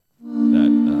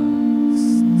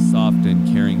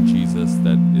Jesus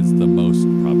that is the most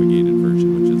propagated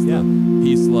version, which is the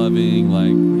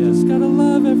peace-loving, just gotta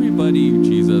love everybody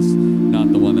Jesus,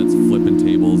 not the one that's flipping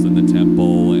tables in the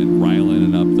temple and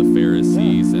riling up the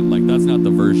Pharisees, and that's not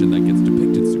the version that gets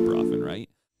depicted super often, right?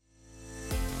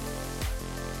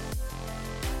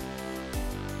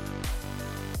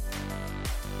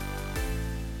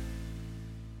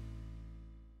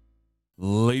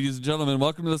 Ladies and gentlemen,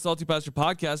 welcome to the Salty Pastor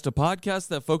Podcast, a podcast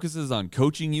that focuses on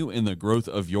coaching you in the growth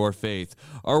of your faith.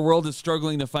 Our world is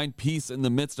struggling to find peace in the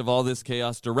midst of all this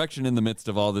chaos, direction in the midst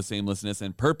of all this aimlessness,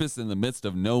 and purpose in the midst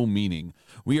of no meaning.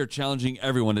 We are challenging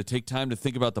everyone to take time to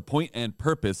think about the point and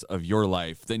purpose of your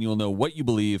life. Then you'll know what you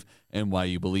believe and why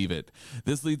you believe it.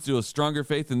 This leads to a stronger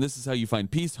faith, and this is how you find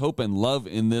peace, hope, and love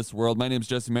in this world. My name is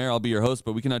Jesse Mayer. I'll be your host,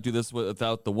 but we cannot do this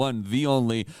without the one, the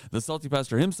only, the Salty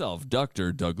Pastor himself,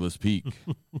 Dr. Douglas Peak.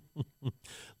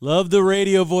 Love the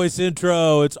radio voice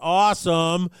intro. It's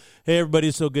awesome. Hey, everybody.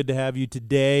 It's so good to have you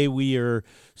today. We are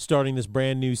starting this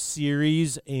brand new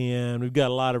series, and we've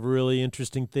got a lot of really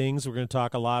interesting things. We're going to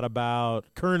talk a lot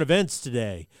about current events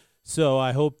today. So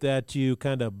I hope that you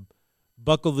kind of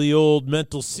buckle the old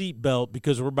mental seatbelt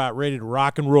because we're about ready to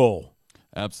rock and roll.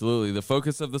 Absolutely. The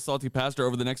focus of the Salty Pastor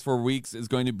over the next 4 weeks is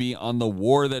going to be on the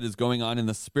war that is going on in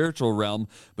the spiritual realm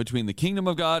between the kingdom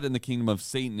of God and the kingdom of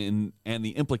Satan, and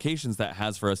the implications that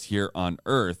has for us here on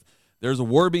earth. There's a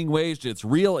war being waged. It's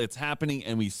real. It's happening.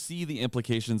 And we see the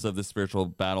implications of the spiritual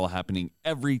battle happening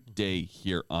every day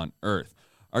here on earth.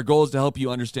 Our goal is to help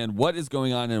you understand what is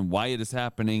going on and why it is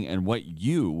happening and what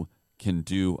you can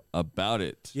do about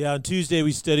it. Yeah, on Tuesday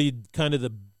we studied kind of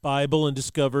the Bible and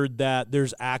discovered that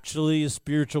there's actually a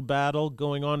spiritual battle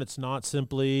going on. It's not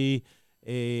simply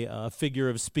a figure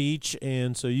of speech,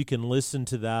 and so you can listen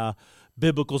to the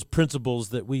biblical principles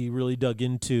that we really dug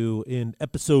into in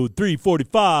episode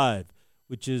 345,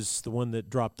 which is the one that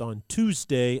dropped on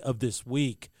Tuesday of this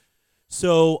week.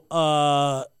 So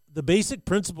the basic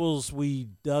principles we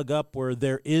dug up were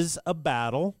there is a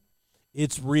battle,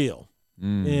 it's real,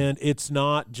 and it's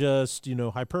not just,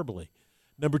 hyperbole.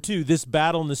 Number two, this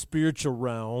battle in the spiritual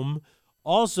realm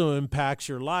also impacts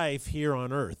your life here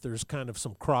on earth. There's kind of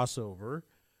some crossover.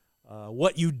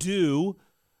 What you do,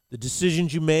 the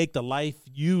decisions you make, the life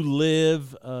you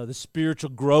live, the spiritual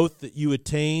growth that you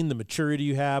attain, the maturity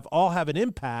you have, all have an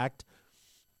impact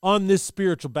on this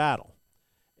spiritual battle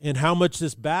and how much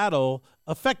this battle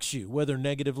affects you, whether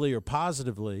negatively or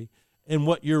positively, and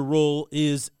what your role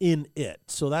is in it.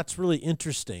 So that's really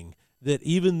interesting. That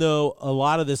even though a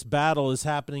lot of this battle is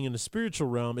happening in the spiritual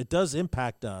realm, it does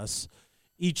impact us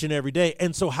each and every day.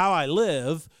 And so how I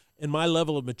live and my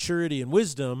level of maturity and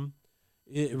wisdom,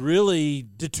 it really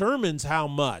determines how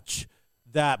much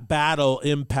that battle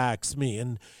impacts me.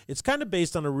 And it's kind of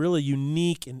based on a really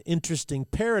unique and interesting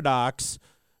paradox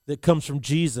that comes from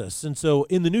Jesus. And so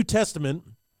in the New Testament,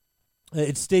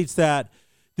 it states that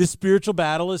this spiritual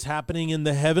battle is happening in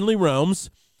the heavenly realms,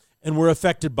 and we're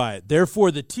affected by it.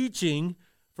 Therefore, the teaching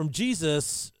from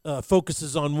Jesus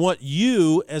focuses on what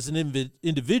you as an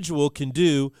individual can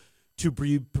do to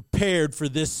be prepared for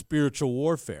this spiritual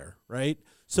warfare, right?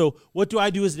 So what do I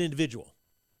do as an individual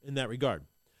in that regard?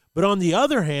 But on the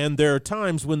other hand, there are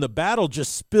times when the battle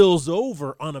just spills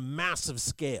over on a massive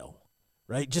scale,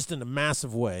 right? Just in a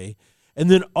massive way. And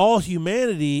then all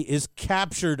humanity is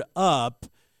captured up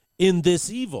in this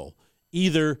evil,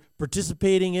 either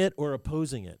participating in it or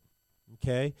opposing it.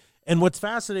 Okay, and what's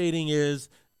fascinating is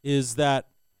that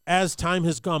as time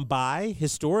has gone by,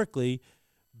 historically,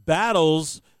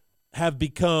 battles have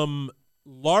become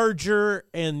larger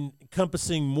and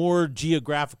encompassing more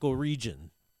geographical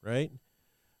region, right?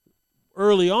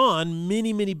 Early on,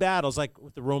 many battles, like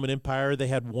with the Roman Empire, they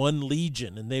had one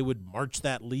legion, and they would march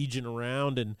that legion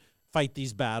around and fight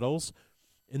these battles.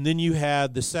 And then you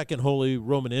had the Second Holy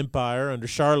Roman Empire under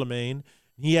Charlemagne.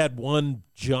 He had one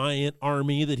giant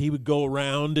army that he would go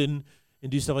around and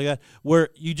do stuff like that, where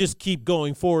you just keep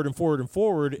going forward and forward and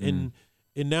forward, and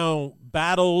now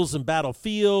battles and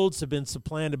battlefields have been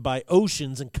supplanted by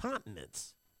oceans and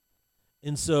continents.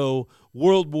 And so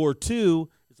World War II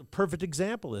is a perfect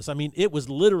example of this. I mean, it was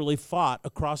literally fought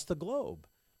across the globe.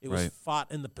 It was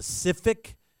fought in the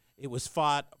Pacific. It was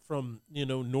fought from,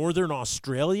 northern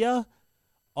Australia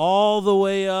all the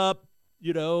way up,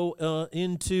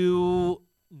 into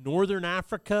northern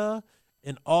Africa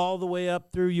and all the way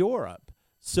up through Europe.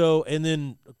 So, and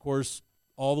then, of course,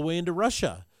 all the way into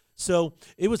Russia. So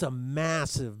it was a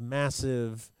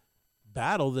massive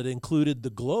battle that included the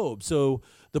globe. So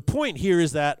the point here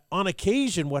is that on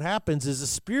occasion what happens is a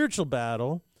spiritual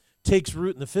battle takes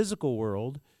root in the physical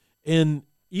world, and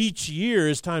each year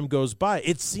as time goes by,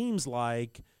 it seems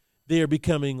like they are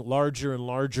becoming larger and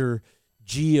larger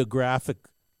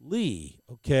geographically,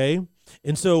 okay?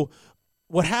 And so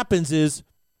what happens is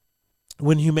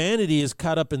when humanity is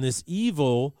caught up in this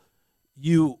evil,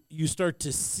 you start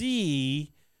to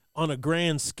see on a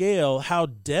grand scale how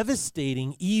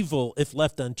devastating evil, if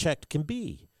left unchecked, can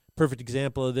be. Perfect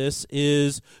example of this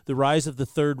is the rise of the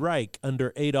Third Reich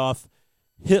under Adolf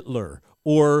Hitler,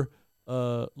 or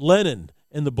Lenin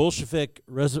and the Bolshevik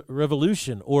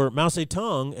Revolution, or Mao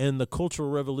Zedong and the Cultural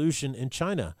Revolution in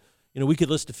China. We could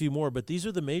list a few more, but these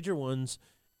are the major ones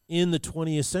in the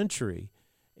 20th century.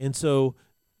 And so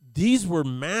these were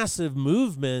massive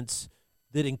movements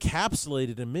that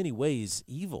encapsulated in many ways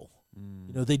evil.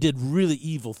 They did really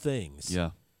evil things.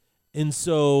 Yeah. And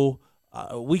so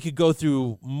we could go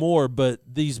through more, but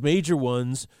these major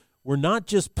ones were not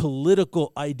just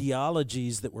political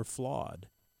ideologies that were flawed.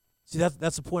 See,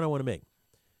 that's the point I want to make.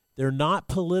 They're not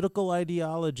political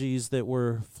ideologies that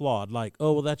were flawed, like,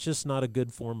 oh, well, that's just not a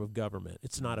good form of government.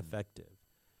 It's not effective.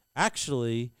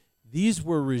 Actually, these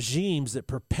were regimes that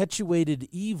perpetuated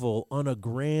evil on a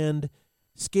grand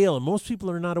scale. And most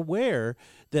people are not aware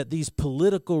that these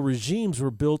political regimes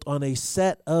were built on a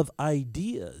set of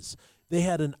ideas. They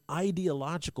had an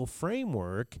ideological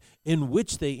framework in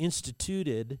which they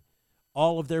instituted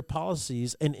all of their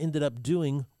policies and ended up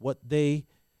doing what they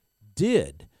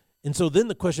did. And so then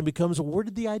the question becomes, well, where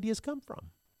did the ideas come from?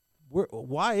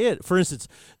 Why it? For instance,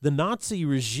 the Nazi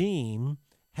regime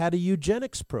had a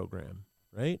eugenics program,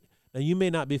 right? Now, you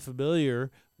may not be familiar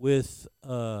with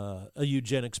a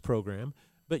eugenics program,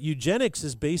 but eugenics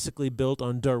is basically built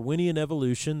on Darwinian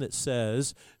evolution that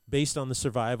says, based on the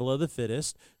survival of the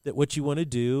fittest, that what you want to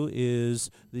do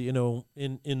is, in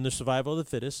the survival of the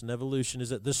fittest, and evolution is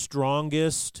that the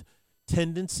strongest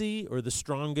tendency or the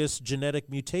strongest genetic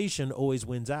mutation always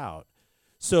wins out.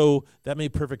 So that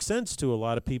made perfect sense to a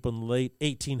lot of people in the late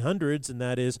 1800s, and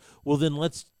that is, well, then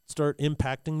let's start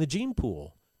impacting the gene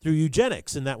pool through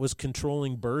eugenics, and that was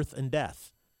controlling birth and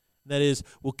death. That is,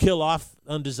 we'll kill off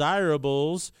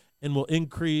undesirables and we'll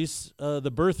increase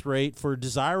the birth rate for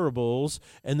desirables,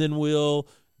 and then we'll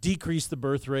decrease the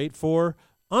birth rate for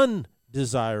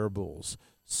undesirables.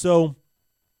 So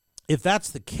if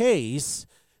that's the case,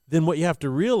 then what you have to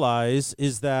realize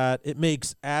is that it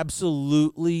makes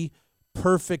absolutely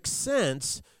perfect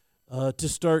sense to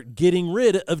start getting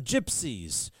rid of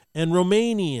gypsies and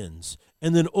Romanians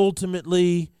and then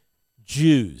ultimately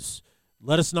Jews.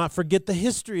 Let us not forget the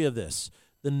history of this.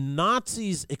 The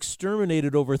Nazis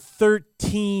exterminated over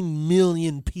 13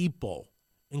 million people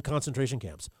in concentration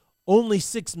camps. Only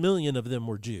 6 million of them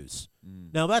were Jews.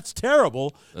 Now, that's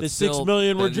terrible that 6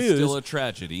 million were Jews. That's still a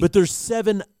tragedy. But there's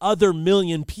 7 other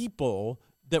million people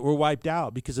that were wiped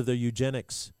out because of their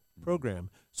eugenics program.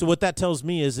 So what that tells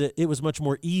me is that it was much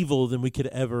more evil than we could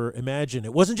ever imagine.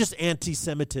 It wasn't just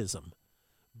anti-Semitism,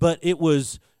 but it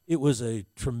was a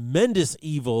tremendous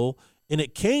evil, and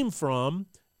it came from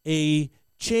a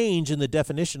change in the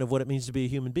definition of what it means to be a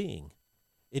human being.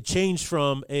 It changed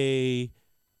from a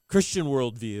Christian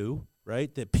worldview,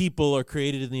 right, that people are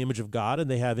created in the image of God and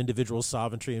they have individual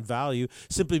sovereignty and value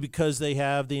simply because they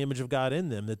have the image of God in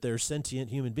them, that they're sentient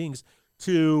human beings,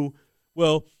 to,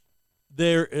 well,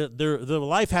 their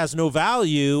life has no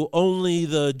value, only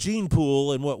the gene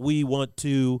pool and what we want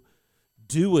to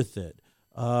do with it.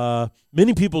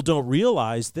 Many people don't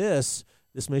realize this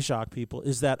may shock people,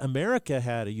 is that America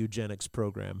had a eugenics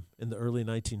program in the early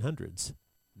 1900s.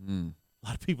 A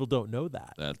lot of people don't know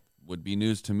that. That would be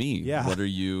news to me. Yeah. What are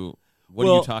you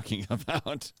talking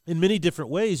about? In many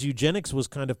different ways, eugenics was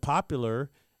kind of popular,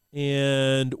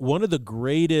 and one of the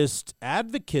greatest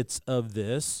advocates of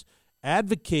this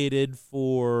advocated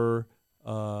for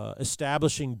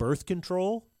establishing birth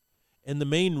control, and the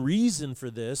main reason for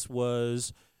this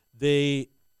was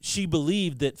she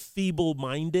believed that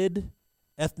feeble-minded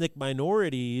ethnic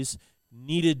minorities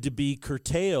needed to be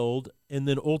curtailed and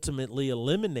then ultimately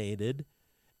eliminated,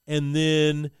 and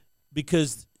then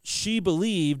because she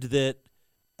believed that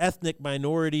ethnic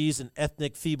minorities and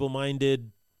ethnic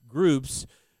feeble-minded groups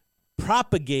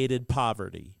propagated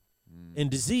poverty and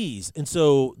disease. And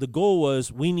so the goal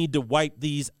was, we need to wipe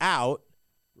these out,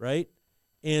 right?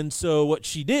 And so what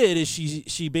she did is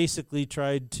she basically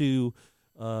tried to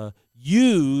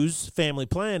use family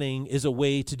planning as a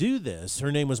way to do this.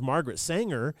 Her name was Margaret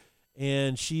Sanger,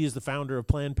 and she is the founder of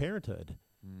Planned Parenthood.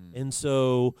 And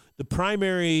so the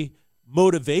primary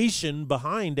motivation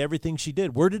behind everything she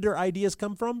did, where did her ideas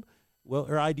come from? Well,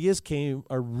 her ideas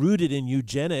are rooted in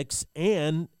eugenics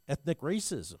and ethnic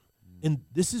racism. And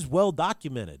this is well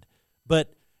documented.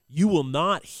 But you will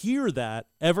not hear that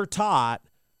ever taught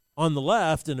on the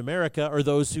left in America, or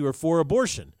those who are for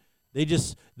abortion.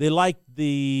 They like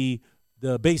the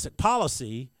basic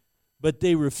policy, but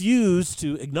they refuse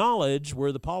to acknowledge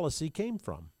where the policy came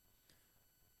from.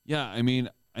 Yeah, I mean,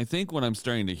 I think what I'm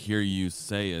starting to hear you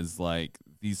say is like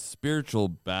these spiritual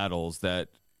battles that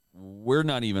we're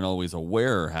not even always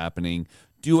aware are happening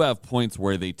do have points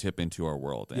where they tip into our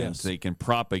world, and Yes. they can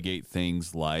propagate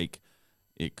things like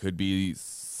it could be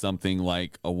something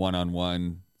like a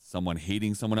one-on-one, someone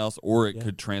hating someone else, or it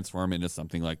could transform into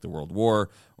something like the World War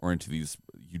or into these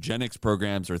eugenics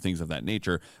programs or things of that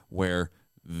nature where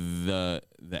the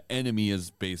enemy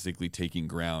is basically taking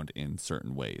ground in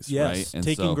certain ways, Yes, right? And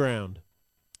taking ground.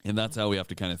 And that's how we have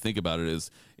to kind of think about it,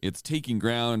 is it's taking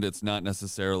ground. It's not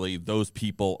necessarily those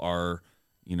people are,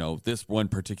 this one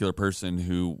particular person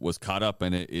who was caught up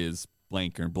in it is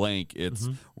blank or blank. It's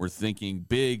we're thinking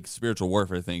big spiritual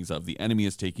warfare things of the enemy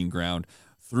is taking ground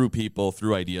through people,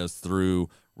 through ideas, through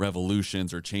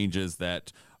revolutions or changes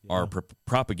that are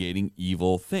propagating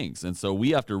evil things. And so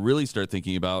we have to really start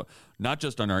thinking about not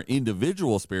just on our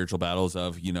individual spiritual battles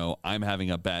of, I'm having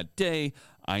a bad day,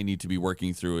 I need to be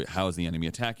working through it, how is the enemy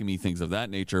attacking me, things of that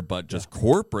nature, but just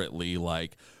corporately,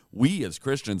 like we as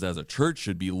Christians, as a church,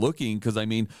 should be looking, because I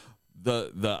mean,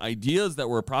 the ideas that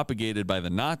were propagated by the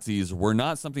Nazis were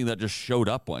not something that just showed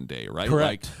up one day, right?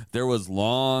 Correct. Like there was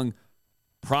long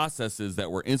processes that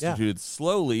were instituted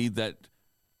slowly that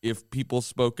if people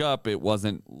spoke up, it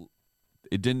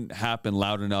didn't happen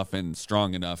loud enough and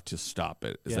strong enough to stop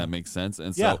it. Does that make sense?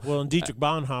 And so, well, and Dietrich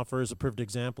Bonhoeffer is a perfect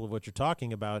example of what you're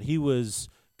talking about. He was,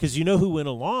 because who went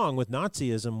along with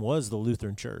Nazism was the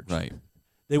Lutheran Church. Right.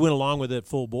 They went along with it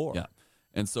full bore. Yeah.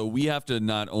 And so we have to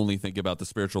not only think about the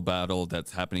spiritual battle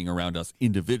that's happening around us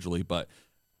individually, but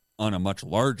on a much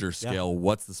larger scale,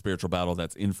 what's the spiritual battle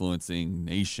that's influencing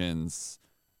nations,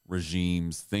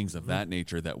 regimes, things of that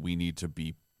nature that we need to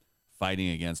be fighting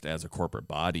against as a corporate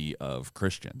body of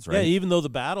Christians, right? Yeah, even though the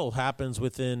battle happens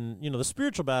within, the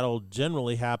spiritual battle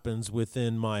generally happens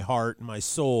within my heart and my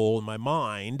soul and my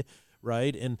mind,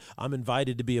 right? And I'm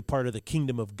invited to be a part of the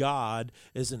kingdom of God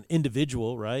as an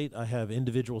individual, right? I have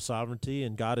individual sovereignty,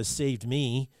 and God has saved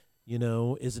me,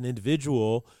 as an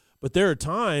individual. But there are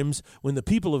times when the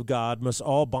people of God must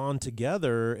all bond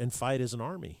together and fight as an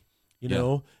army.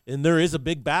 And there is a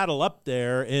big battle up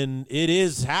there, and it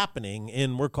is happening,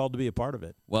 and we're called to be a part of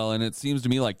it. Well, and it seems to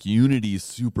me like unity is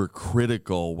super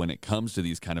critical when it comes to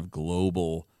these kind of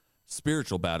global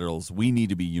spiritual battles. We need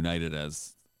to be united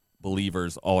as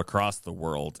believers all across the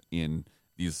world in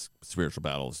these spiritual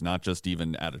battles, not just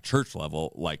even at a church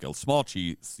level, like a small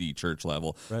C church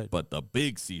level, but the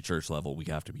big C church level. We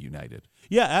have to be united.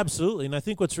 Yeah, absolutely. And I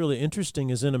think what's really interesting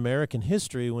is in American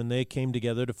history, when they came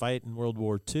together to fight in World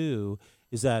War II,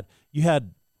 is that you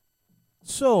had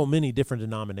so many different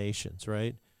denominations,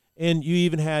 right? And you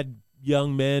even had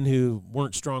young men who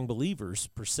weren't strong believers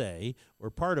per se, or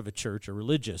part of a church or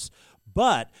religious.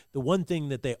 But the one thing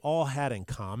that they all had in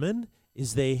common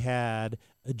is they had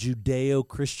a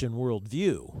Judeo-Christian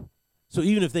worldview. So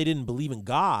even if they didn't believe in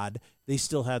God, they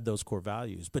still had those core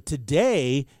values. But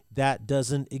today, that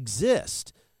doesn't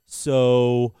exist.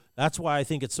 So that's why I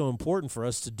think it's so important for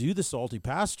us to do the Salty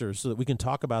Pastor, so that we can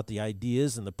talk about the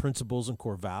ideas and the principles and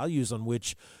core values on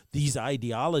which these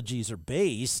ideologies are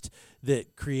based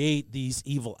that create these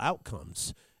evil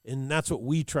outcomes. And that's what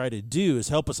we try to do, is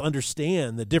help us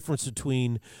understand the difference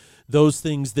between those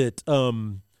things that,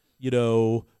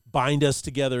 bind us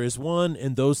together as one,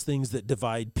 and those things that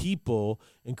divide people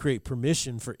and create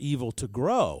permission for evil to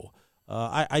grow.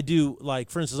 I do, like,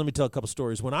 for instance, let me tell a couple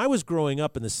stories. When I was growing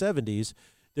up in the 70s,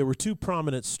 there were two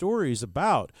prominent stories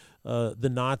about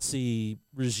the Nazi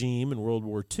regime in World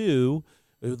War II.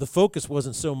 The focus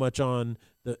wasn't so much on,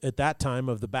 at that time,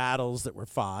 of the battles that were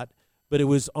fought, but it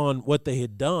was on what they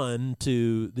had done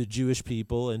to the Jewish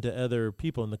people and to other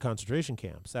people in the concentration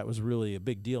camps. That was really a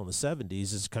big deal in the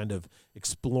 70s, is kind of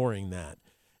exploring that.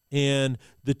 And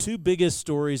the two biggest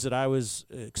stories that I was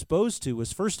exposed to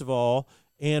was, first of all,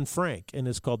 Anne Frank, and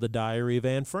it's called The Diary of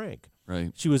Anne Frank.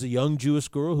 Right. She was a young Jewish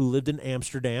girl who lived in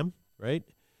Amsterdam, right?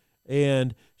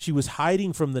 And she was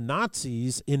hiding from the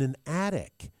Nazis in an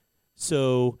attic.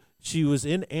 So she was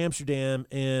in Amsterdam,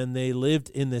 and they lived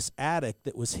in this attic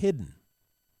that was hidden.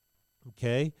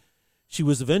 Okay? She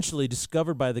was eventually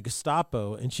discovered by the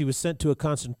Gestapo, and she was sent to a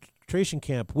concentration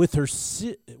camp with her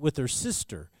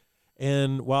sister.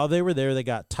 And while they were there, they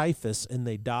got typhus, and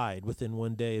they died within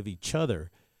one day of each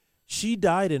other. She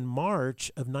died in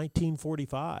March of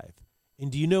 1945.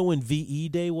 And do you know when VE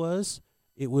Day was?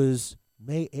 It was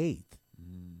May 8th.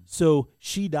 So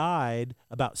she died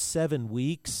about 7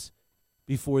 weeks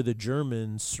before the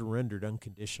Germans surrendered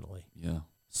unconditionally. Yeah.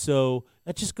 So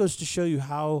that just goes to show you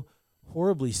how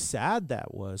horribly sad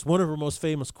that was. One of her most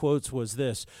famous quotes was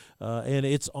this, and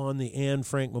it's on the Anne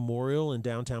Frank Memorial in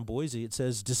downtown Boise. It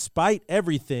says, "Despite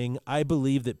everything, I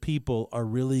believe that people are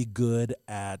really good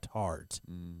at heart."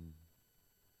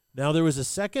 Now, there was a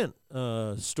second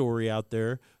story out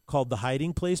there called The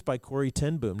Hiding Place by Corrie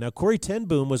ten Boom. Now, Corrie ten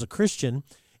Boom was a Christian,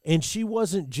 and she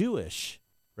wasn't Jewish,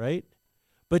 right?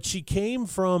 But she came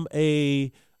from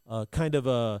a kind of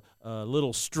a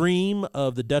little stream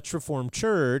of the Dutch Reformed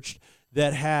Church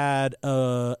that had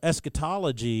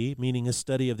eschatology, meaning a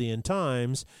study of the end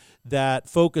times, that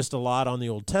focused a lot on the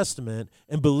Old Testament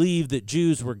and believed that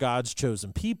Jews were God's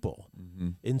chosen people.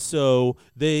 And so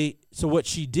what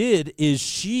she did is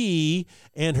she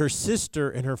and her sister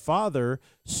and her father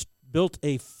built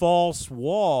a false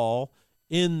wall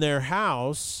in their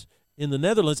house in the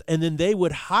Netherlands, and then they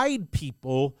would hide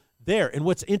people there. And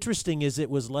what's interesting is it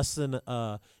was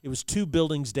it was 2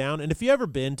 buildings down. And if you ever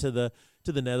been to the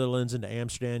Netherlands and to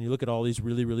Amsterdam, you look at all these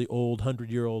really, really old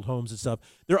 100-year-old homes and stuff.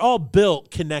 They're all built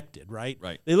connected, right?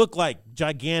 Right. They look like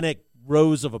gigantic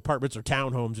rows of apartments or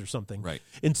townhomes or something. Right.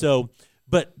 And so,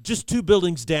 but just 2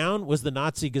 buildings down was the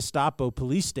Nazi Gestapo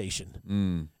police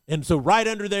station. And so right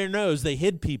under their nose, they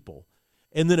hid people.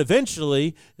 And then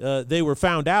eventually they were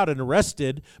found out and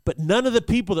arrested, but none of the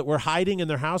people that were hiding in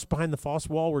their house behind the false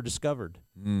wall were discovered.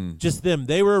 Just them.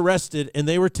 They were arrested, and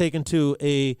they were taken to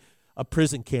a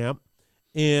prison camp.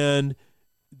 And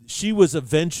she was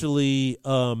eventually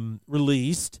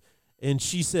released, and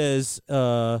she says,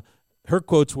 her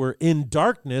quotes were, "In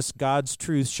darkness, God's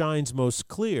truth shines most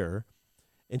clear."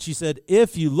 And she said,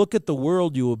 "If you look at the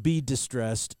world, you will be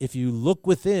distressed. If you look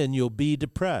within, you'll be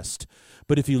depressed.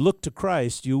 But if you look to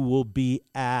Christ, you will be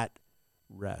at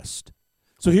rest."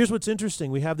 So here's what's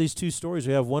interesting. We have these 2 stories.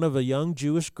 We have one of a young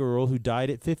Jewish girl who died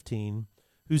at 15,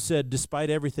 who said, "Despite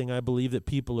everything, I believe that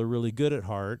people are really good at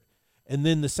heart." And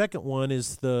then the second one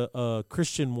is the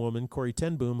Christian woman, Corrie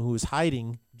ten Boom, who was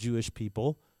hiding Jewish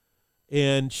people.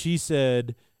 And she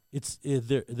said,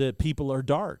 the people are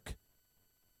dark.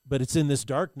 But it's in this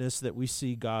darkness that we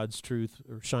see God's truth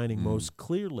shining most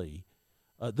clearly.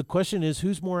 The question is,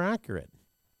 who's more accurate?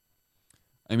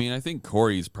 I mean, I think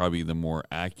Corey's probably the more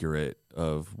accurate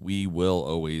of, we will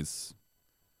always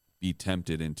be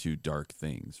tempted into dark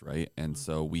things, right? And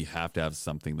so we have to have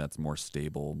something that's more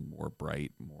stable, more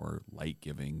bright, more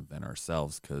light-giving than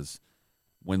ourselves, because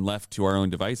when left to our own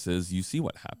devices, you see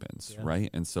what happens, right?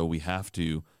 And so we have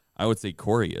to, I would say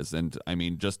Corey is. And I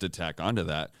mean, just to tack onto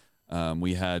that,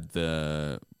 we had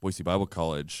the Boise Bible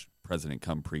College president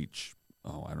come preach,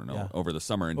 over the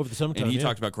summer. And, and he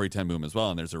talked about Corrie ten Boom as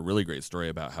well. And there's a really great story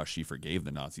about how she forgave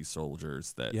the Nazi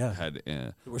soldiers that had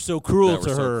were so cruel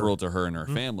to her and her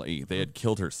family. They had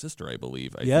killed her sister, I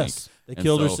believe. I think. They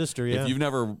killed her sister, If you've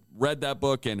never read that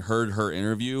book and heard her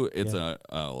interview, it's a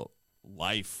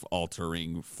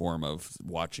life-altering form of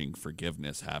watching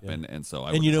forgiveness happen. And so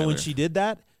when she did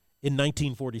that? In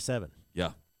 1947.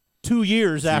 Yeah. 2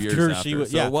 years after she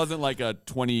was. So it wasn't like a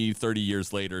 20, 30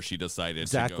 years later she decided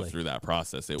to go through that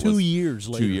process. It was 2 years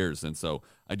later. 2 years. And so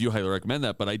I do highly recommend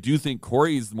that. But I do think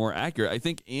Corey's more accurate. I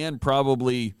think Anne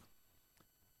probably,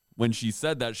 when she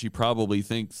said that, she probably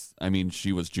thinks, I mean,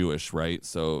 she was Jewish, right?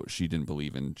 So she didn't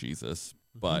believe in Jesus.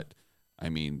 But, I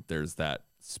mean, there's that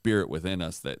spirit within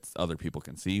us that other people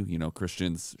can see. You know,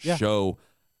 Christians show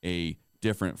a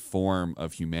different form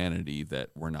of humanity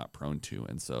that we're not prone to.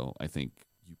 And so I think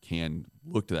you can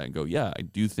look to that and go, yeah, I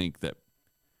do think that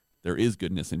there is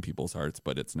goodness in people's hearts,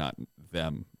 but it's not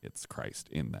them, it's Christ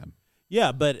in them.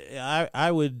 Yeah, but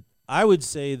I would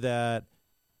say that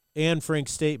Anne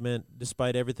Frank's statement,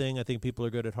 despite everything, I think people are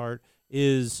good at heart,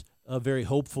 is a very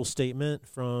hopeful statement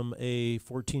from a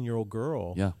 14-year-old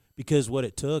girl. Yeah. Because what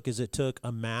it took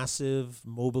a massive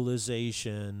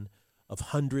mobilization of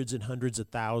hundreds and hundreds of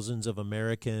thousands of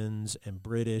Americans and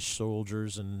British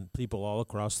soldiers and people all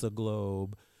across the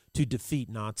globe to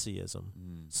defeat Nazism.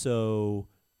 So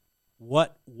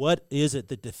what is it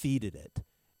that defeated it?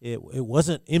 It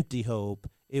wasn't empty hope.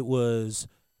 It was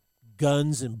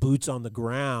guns and boots on the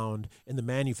ground in the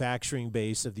manufacturing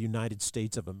base of the United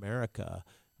States of America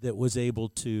that was able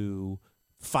to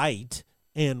fight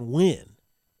and win.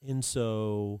 And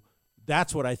so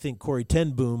that's what I think Corrie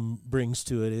ten Boom brings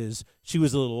to it, is she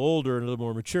was a little older and a little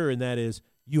more mature, and that is,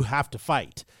 you have to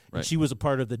fight. Right. And she was a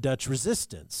part of the Dutch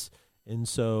resistance. And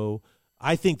so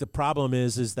I think the problem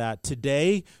is that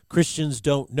today Christians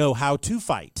don't know how to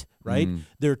fight, right?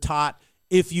 They're taught,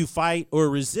 if you fight or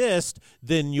resist,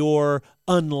 then you're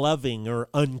unloving or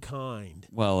unkind.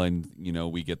 Well, and, you know,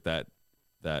 we get that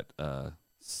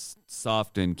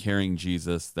soft and caring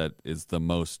Jesus that is the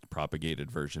most propagated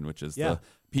version, which is the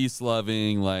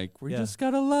peace-loving, like, we just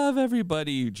got to love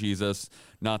everybody Jesus,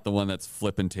 not the one that's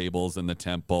flipping tables in the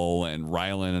temple and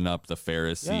riling up the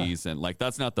Pharisees. And, like,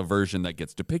 that's not the version that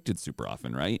gets depicted super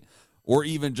often, right? Or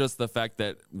even just the fact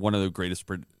that one of the greatest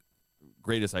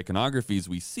iconographies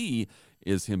we see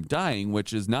is him dying,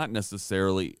 which is not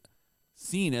necessarily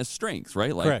seen as strength,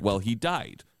 right? Like, Correct. Well, he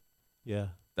died. Yeah.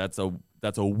 That's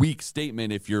a weak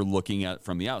statement if you're looking at it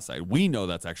from the outside. We know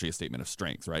that's actually a statement of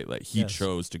strength, right? Like, he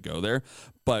chose to go there.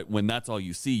 But when that's all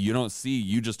you see,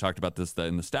 you just talked about this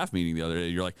in the staff meeting the other day.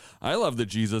 You're like, I love the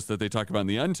Jesus that they talk about in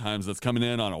the end times that's coming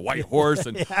in on a white horse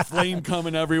and flame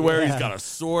coming everywhere. He's got a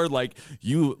sword. Like,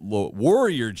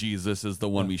 warrior Jesus is the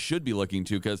one we should be looking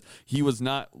to, because he was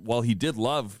not, while he did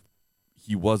love,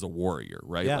 he was a warrior,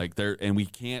 right? Like, and we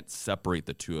can't separate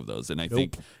the two of those. And I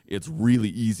think it's really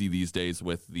easy these days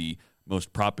with the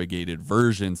most propagated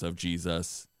versions of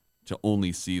Jesus to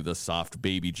only see the soft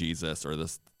baby Jesus, or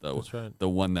the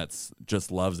one that's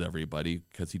just loves everybody,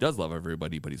 because he does love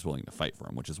everybody, but he's willing to fight for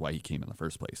him, which is why he came in the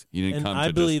first place. He didn't come.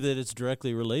 I believe that it's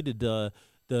directly related to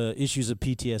the issues of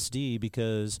PTSD,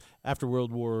 because after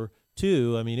World War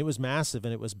II, I mean, it was massive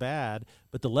and it was bad,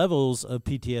 but the levels of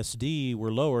PTSD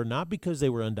were lower, not because they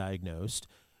were undiagnosed,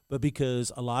 but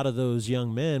because a lot of those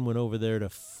young men went over there to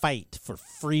fight for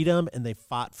freedom, and they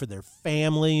fought for their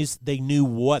families. They knew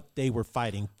what they were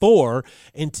fighting for.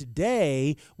 And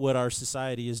today, what our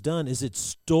society has done is it's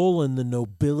stolen the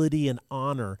nobility and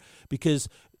honor, because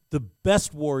the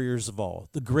best warriors of all,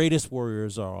 the greatest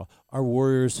warriors of all, are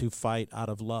warriors who fight out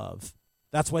of love.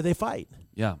 That's why they fight.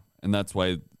 Yeah, and that's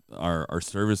why our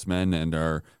servicemen and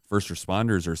our first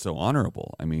responders are so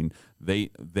honorable. I mean, they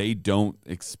don't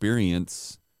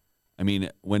experience... I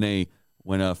mean, when a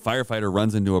firefighter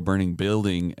runs into a burning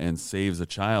building and saves a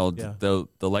child, the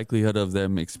likelihood of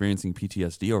them experiencing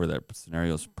PTSD over that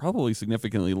scenario is probably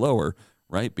significantly lower,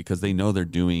 right? Because they know they're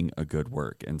doing a good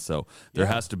work. And so there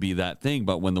has to be that thing.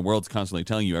 But when the world's constantly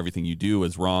telling you everything you do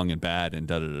is wrong and bad and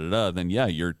da-da-da-da, then you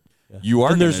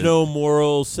are. And there's no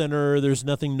moral center. There's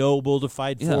nothing noble to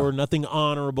fight for, nothing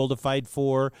honorable to fight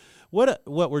for. What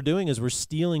we're doing is we're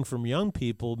stealing from young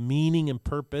people meaning and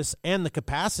purpose and the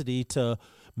capacity to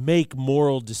make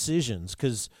moral decisions,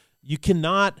 because you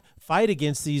cannot fight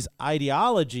against these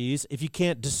ideologies if you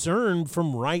can't discern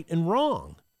from right and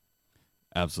wrong.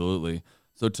 Absolutely.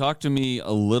 So talk to me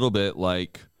a little bit,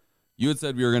 like, you had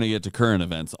said we were going to get to current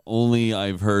events. Only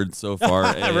I've heard so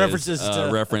far is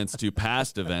reference to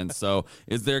past events. So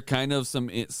is there kind of some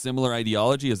similar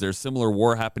ideology? Is there similar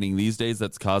war happening these days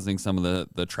that's causing some of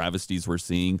the travesties we're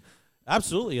seeing?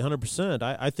 Absolutely, 100%.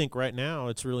 I think right now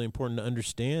it's really important to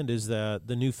understand is that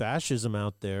the new fascism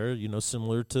out there,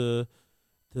 similar to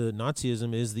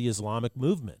Nazism, is the Islamic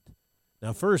movement.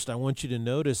 Now, first, I want you to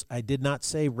notice I did not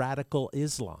say radical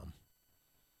Islam,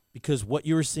 because what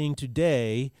you're seeing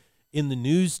today in the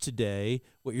news today,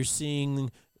 what you're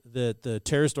seeing that the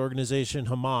terrorist organization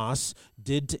Hamas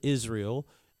did to Israel,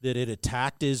 that it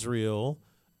attacked Israel,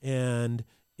 and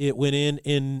it went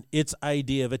in its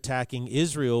idea of attacking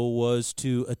Israel was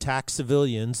to attack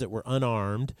civilians that were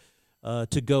unarmed,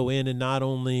 to go in and not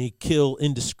only kill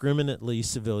indiscriminately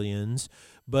civilians,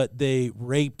 but they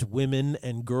raped women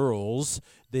and girls.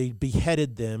 They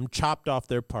beheaded them, chopped off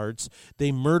their parts.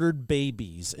 They murdered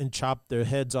babies and chopped their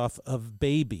heads off of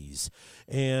babies.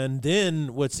 And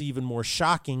then what's even more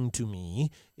shocking to me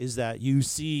is that you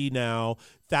see now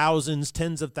thousands,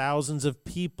 tens of thousands of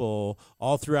people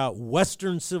all throughout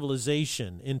Western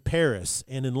civilization, in Paris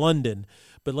and in London.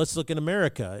 But let's look in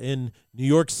America, in New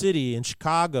York City, in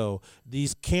Chicago,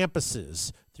 these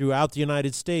campuses throughout the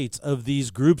United States of these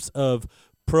groups of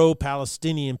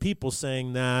pro-Palestinian people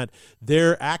saying that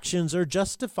their actions are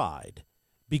justified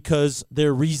because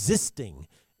they're resisting.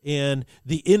 And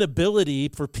the inability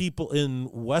for people in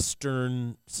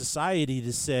Western society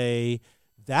to say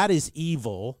that is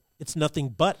evil, it's nothing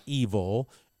but evil,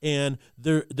 and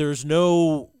there is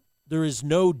no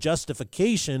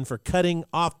justification for cutting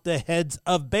off the heads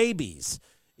of babies.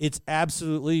 It's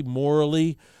absolutely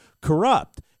morally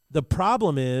corrupt. The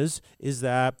problem is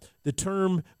that the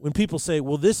term, when people say,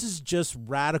 well, this is just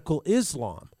radical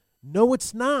Islam. No,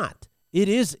 it's not. It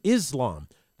is Islam.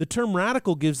 The term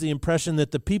radical gives the impression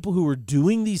that the people who are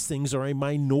doing these things are a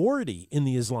minority in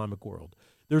the Islamic world.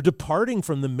 They're departing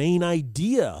from the main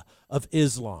idea of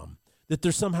Islam, that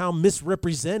they're somehow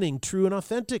misrepresenting true and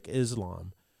authentic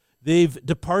Islam. They've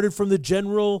departed from the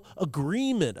general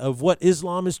agreement of what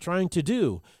Islam is trying to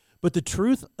do. But the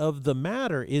truth of the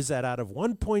matter is that out of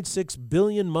 1.6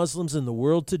 billion Muslims in the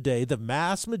world today, the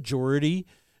vast majority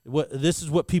This is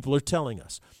what people are telling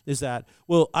us, is that,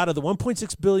 well, out of the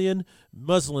 1.6 billion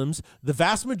Muslims, the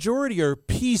vast majority are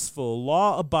peaceful,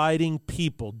 law-abiding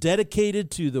people dedicated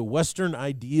to the Western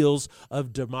ideals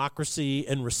of democracy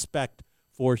and respect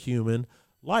for human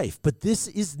life. But this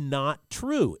is not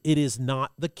true. It is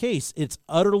not the case. It's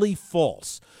utterly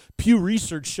false. Pew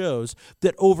Research shows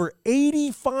that over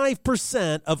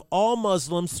 85% of all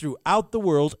Muslims throughout the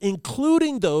world,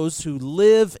 including those who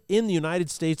live in the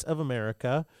United States of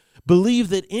America, believe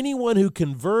that anyone who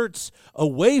converts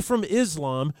away from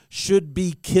Islam should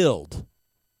be killed.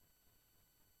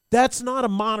 That's not a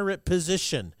moderate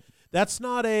position. That's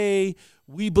not a,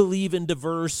 we believe in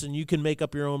diverse and you can make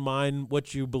up your own mind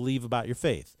what you believe about your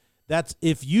faith. That's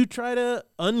if you try to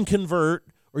unconvert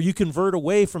or you convert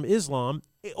away from Islam,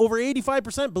 over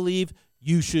 85% believe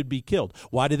you should be killed.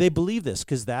 Why do they believe this?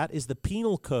 Because that is the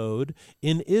penal code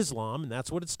in Islam, and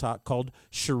that's what it's taught, called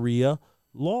Sharia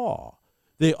law.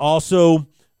 They also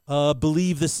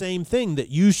believe the same thing, that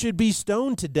you should be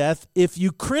stoned to death if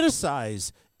you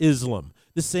criticize Islam.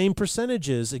 The same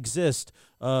percentages exist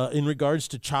in regards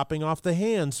to chopping off the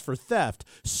hands for theft,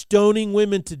 stoning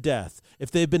women to death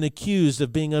if they've been accused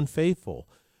of being unfaithful.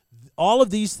 All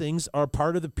of these things are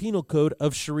part of the penal code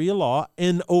of Sharia law,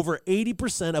 and over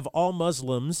 80% of all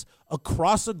Muslims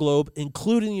across the globe,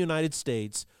 including the United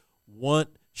States, want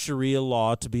Sharia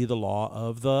law to be the law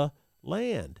of the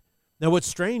land. Now, what's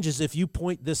strange is if you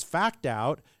point this fact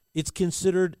out, it's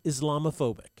considered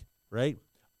Islamophobic, right?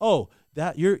 Oh,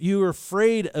 that you're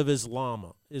afraid of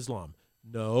Islam.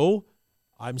 No,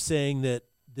 I'm saying that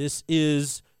this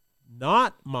is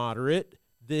not moderate,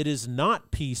 that it is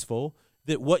not peaceful,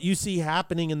 that what you see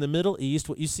happening in the Middle East,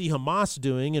 what you see Hamas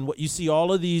doing, and what you see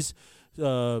all of these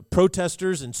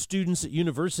protesters and students at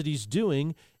universities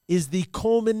doing is the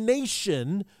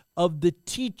culmination of the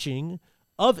teaching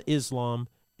of Islam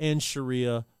and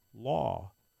Sharia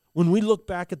law. When we look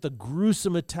back at the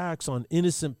gruesome attacks on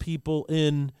innocent people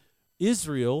in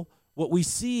Israel, what we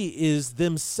see is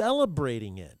them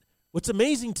celebrating it. What's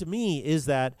amazing to me is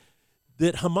that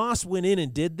Hamas went in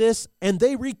and did this, and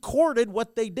they recorded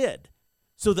what they did.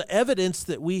 So the evidence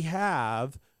that we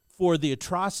have for the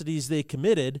atrocities they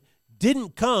committed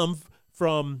didn't come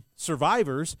from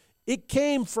survivors. It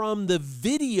came from the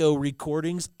video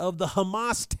recordings of the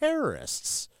Hamas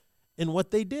terrorists and what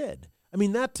they did. I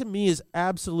mean, that to me is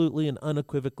absolutely and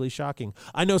unequivocally shocking.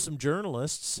 I know some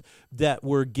journalists that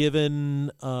were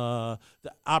given the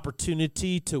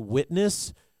opportunity to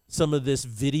witness some of this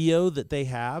video that they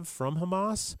have from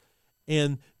Hamas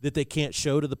and that they can't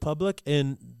show to the public.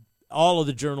 And all of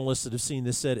the journalists that have seen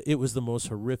this said it was the most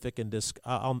horrific and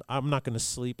I'm not going to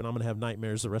sleep and I'm going to have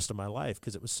nightmares the rest of my life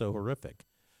because it was so horrific.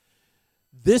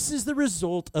 This is the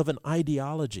result of an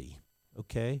ideology,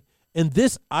 okay? And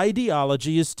this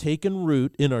ideology has taken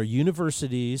root in our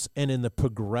universities and in the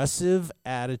progressive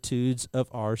attitudes of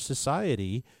our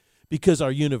society because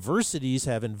our universities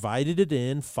have invited it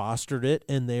in, fostered it,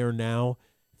 and they are now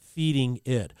feeding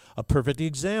it. A perfect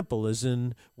example is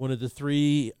in one of the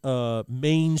three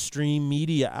mainstream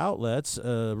media outlets,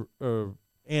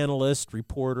 analyst,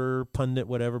 reporter, pundit,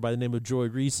 whatever, by the name of Joy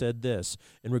Reid said this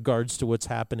in regards to what's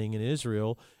happening in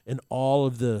Israel and all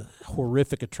of the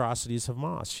horrific atrocities of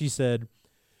Hamas. She said,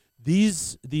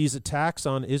 these attacks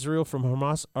on Israel from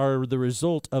Hamas are the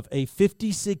result of a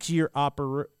 56-year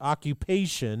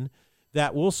occupation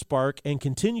that will spark and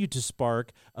continue to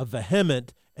spark a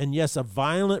vehement and, yes, a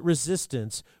violent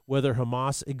resistance whether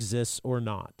Hamas exists or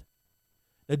not.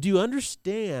 Now, do you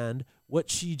understand what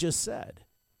she just said?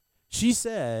 She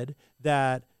said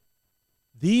that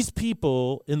these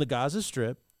people in the Gaza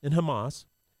Strip, in Hamas,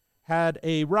 had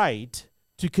a right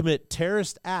to commit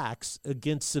terrorist acts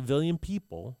against civilian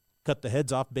people, cut the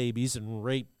heads off babies and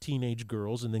rape teenage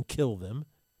girls and then kill them.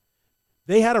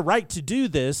 They had a right to do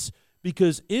this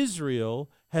because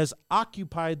Israel has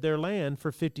occupied their land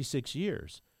for 56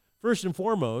 years. First and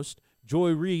foremost,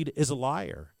 Joy Reid is a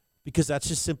liar because that's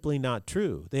just simply not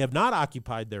true. They have not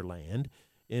occupied their land,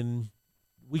 and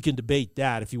we can debate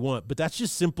that if you want, but that's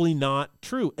just simply not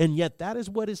true. And yet that is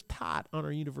what is taught on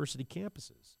our university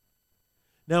campuses.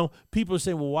 Now, people are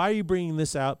saying, well, why are you bringing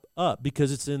this up?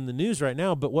 Because it's in the news right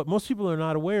now. But what most people are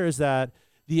not aware is that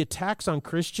the attacks on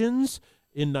Christians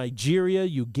in Nigeria,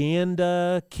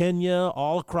 Uganda, Kenya,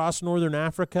 all across northern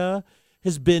Africa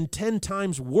has been 10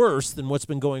 times worse than what's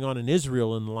been going on in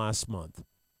Israel in the last month.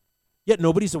 Yet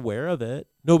nobody's aware of it.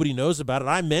 Nobody knows about it.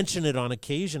 I mention it on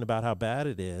occasion about how bad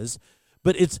it is.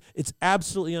 But it's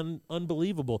absolutely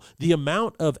unbelievable. The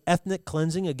amount of ethnic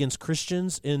cleansing against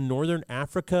Christians in northern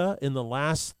Africa in the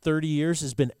last 30 years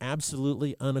has been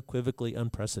absolutely unequivocally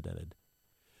unprecedented.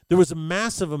 There was a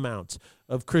massive amount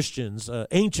of Christians,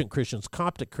 ancient Christians,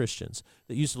 Coptic Christians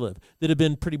that used to live, that have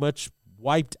been pretty much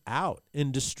wiped out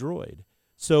and destroyed.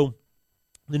 So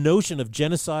the notion of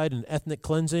genocide and ethnic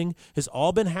cleansing has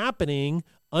all been happening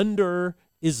under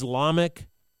Islamic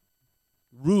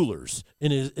rulers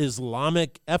and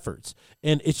Islamic efforts,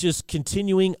 and it's just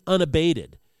continuing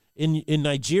unabated. In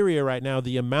Nigeria right now,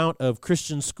 the amount of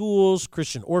Christian schools,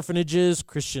 Christian orphanages,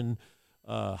 Christian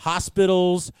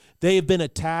hospitals, they have been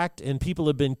attacked, and people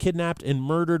have been kidnapped and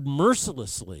murdered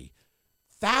mercilessly.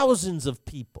 Thousands of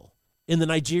people. And the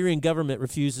Nigerian government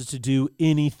refuses to do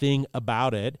anything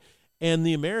about it. And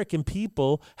the American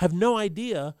people have no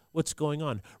idea what's going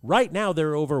on. Right now, there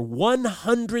are over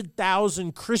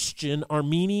 100,000 Christian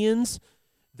Armenians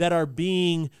that are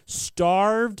being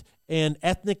starved and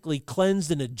ethnically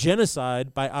cleansed in a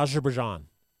genocide by Azerbaijan.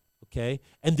 Okay?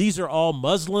 And these are all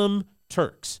Muslim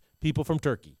Turks, people from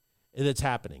Turkey, and it's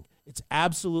happening. It's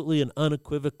absolutely and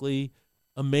unequivocally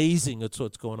amazing that's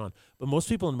what's going on. But most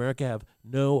people in America have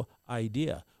no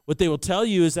idea. What they will tell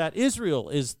you is that Israel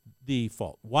is the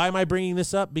fault. Why am I bringing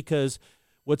this up? Because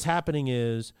what's happening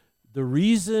is the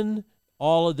reason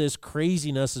all of this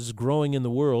craziness is growing in the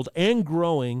world and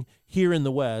growing here in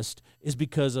the West is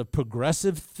because of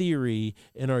progressive theory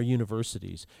in our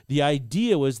universities. The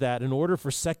idea was that in order for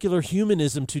secular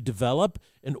humanism to develop,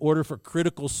 in order for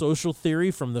critical social theory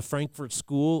from the Frankfurt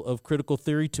School of Critical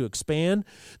Theory to expand,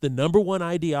 the number one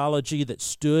ideology that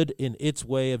stood in its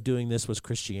way of doing this was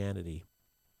Christianity.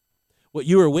 What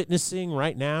you are witnessing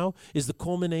right now is the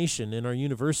culmination in our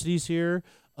universities here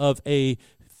of a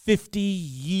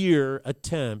 50-year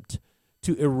attempt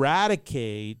to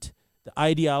eradicate the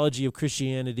ideology of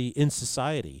Christianity in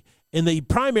society. And they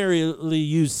primarily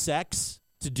use sex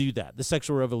to do that, the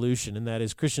sexual revolution, and that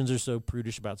is Christians are so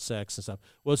prudish about sex and stuff.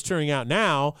 Well, it's turning out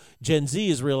now Gen Z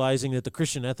is realizing that the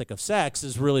Christian ethic of sex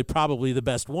is really probably the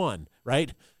best one,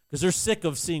 right? Because they're sick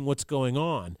of seeing what's going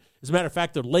on. As a matter of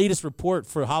fact, the latest report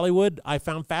for Hollywood I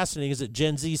found fascinating is that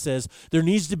Gen Z says there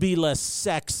needs to be less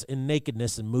sex and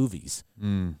nakedness in movies.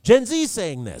 Gen Z is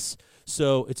saying this.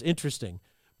 So it's interesting.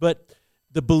 But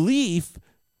the belief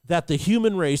that the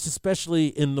human race, especially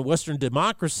in the Western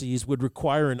democracies, would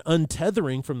require an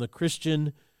untethering from the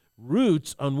Christian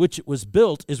roots on which it was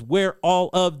built is where all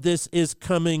of this is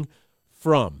coming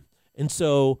from. And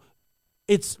so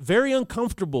it's very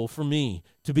uncomfortable for me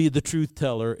to be the truth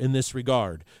teller in this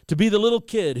regard, to be the little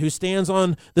kid who stands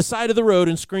on the side of the road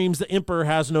and screams the emperor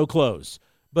has no clothes,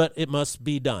 but it must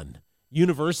be done.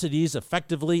 Universities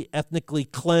effectively ethnically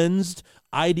cleansed,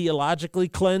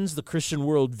 ideologically cleansed the Christian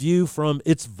worldview from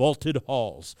its vaulted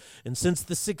halls. And since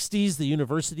the 60s, the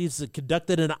universities have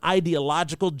conducted an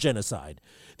ideological genocide.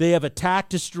 They have attacked,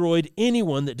 destroyed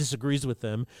anyone that disagrees with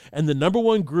them, and the number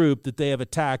one group that they have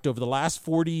attacked over the last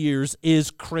 40 years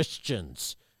is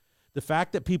Christians. The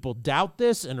fact that people doubt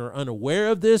this and are unaware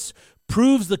of this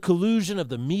proves the collusion of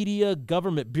the media,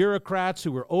 government bureaucrats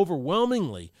who are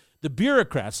overwhelmingly, the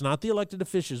bureaucrats, not the elected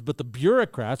officials, but the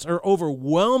bureaucrats are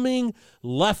overwhelming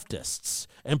leftists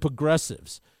and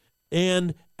progressives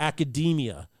and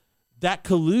academia. That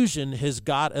collusion has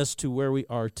got us to where we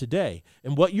are today.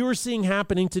 And what you are seeing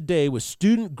happening today with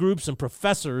student groups and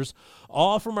professors,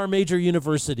 all from our major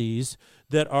universities,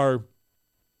 that are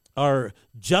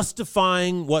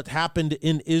justifying what happened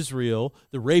in Israel,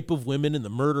 the rape of women and the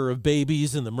murder of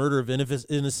babies and the murder of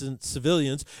innocent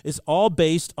civilians, is all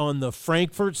based on the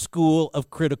Frankfurt School of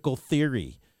Critical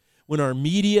Theory. When our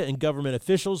media and government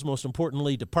officials, most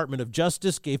importantly Department of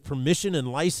Justice, gave permission and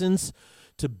license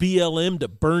to BLM to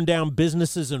burn down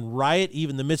businesses and riot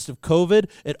even in the midst of COVID,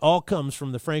 it all comes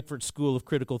from the Frankfurt School of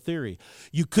Critical Theory.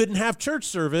 You couldn't have church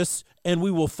service, and we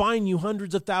will fine you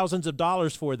hundreds of thousands of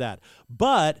dollars for that.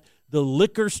 But the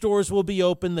liquor stores will be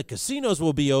open, the casinos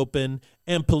will be open,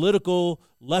 and political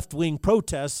left-wing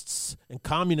protests and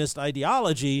communist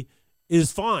ideology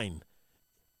is fine.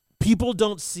 People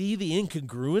don't see the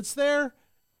incongruence there?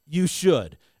 You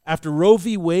should. After Roe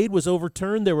v. Wade was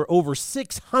overturned, there were over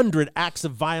 600 acts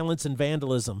of violence and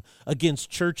vandalism against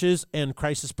churches and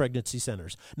crisis pregnancy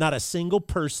centers. Not a single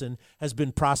person has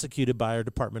been prosecuted by our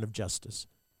Department of Justice.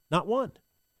 Not one.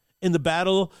 In the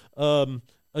battle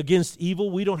against evil,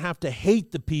 we don't have to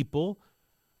hate the people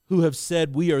who have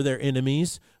said we are their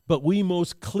enemies, but we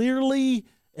most clearly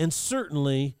and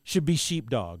certainly should be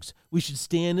sheepdogs. We should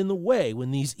stand in the way when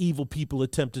these evil people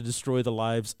attempt to destroy the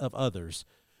lives of others.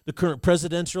 The current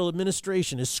presidential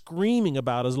administration is screaming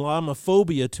about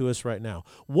Islamophobia to us right now.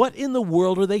 What in the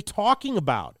world are they talking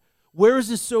about? Where is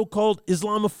this so-called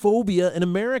Islamophobia in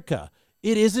America?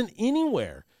 It isn't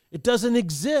anywhere. It doesn't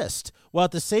exist. While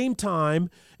at the same time,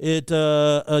 at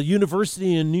a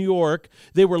university in New York,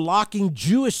 they were locking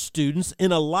Jewish students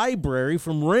in a library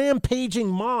from rampaging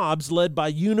mobs led by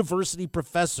university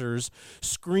professors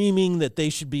screaming that they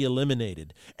should be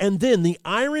eliminated. And then, the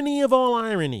irony of all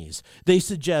ironies, they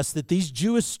suggest that these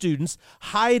Jewish students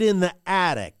hide in the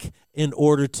attic in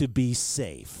order to be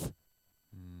safe.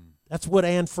 That's what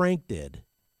Anne Frank did.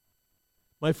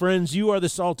 My friends, you are the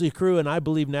Salty Crew, and I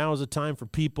believe now is a time for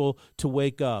people to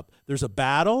wake up. There's a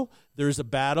battle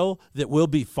that will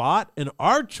be fought, and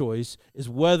our choice is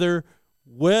where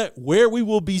we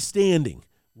will be standing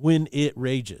when it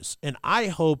rages. And I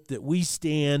hope that we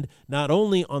stand not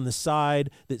only on the side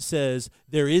that says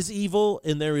there is evil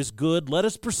and there is good, let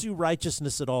us pursue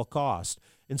righteousness at all costs.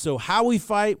 And so how we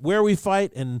fight, where we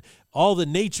fight, and all the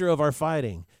nature of our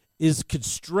fighting is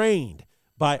constrained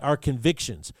by our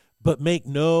convictions. But make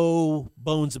no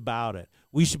bones about it.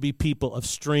 We should be people of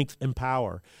strength and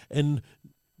power. And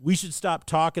we should stop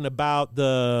talking about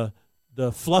the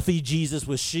fluffy Jesus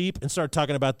with sheep and start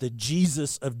talking about the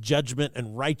Jesus of judgment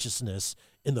and righteousness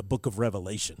in the book of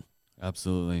Revelation.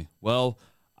 Absolutely. Well,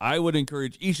 I would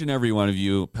encourage each and every one of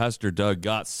you, Pastor Doug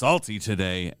got salty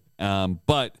today,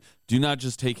 but do not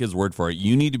just take his word for it.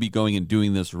 You need to be going and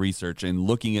doing this research and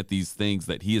looking at these things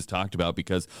that he has talked about,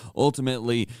 because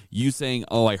ultimately you saying,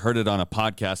 oh, I heard it on a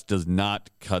podcast does not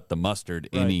cut the mustard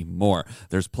anymore.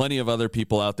 There's plenty of other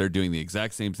people out there doing the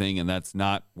exact same thing, and that's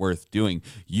not worth doing.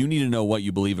 You need to know what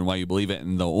you believe and why you believe it,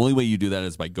 and the only way you do that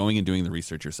is by going and doing the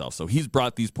research yourself. So he's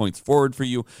brought these points forward for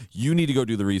you. You need to go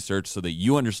do the research so that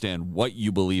you understand what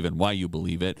you believe and why you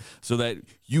believe it, so that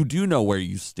you do know where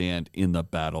you stand in the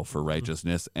battle for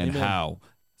righteousness and Amen. how.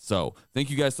 So thank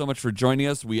you guys so much for joining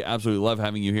us. We absolutely love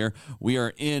having you here. We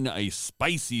are in a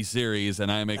spicy series, and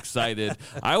I'm excited.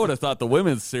 I would have thought the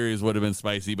women's series would have been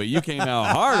spicy, but you came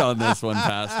out hard on this one,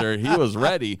 Pastor. He was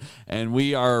ready, and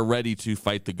we are ready to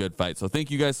fight the good fight. So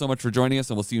thank you guys so much for joining us,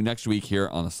 and we'll see you next week here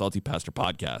on the Salty Pastor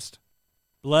Podcast.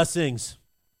 Blessings.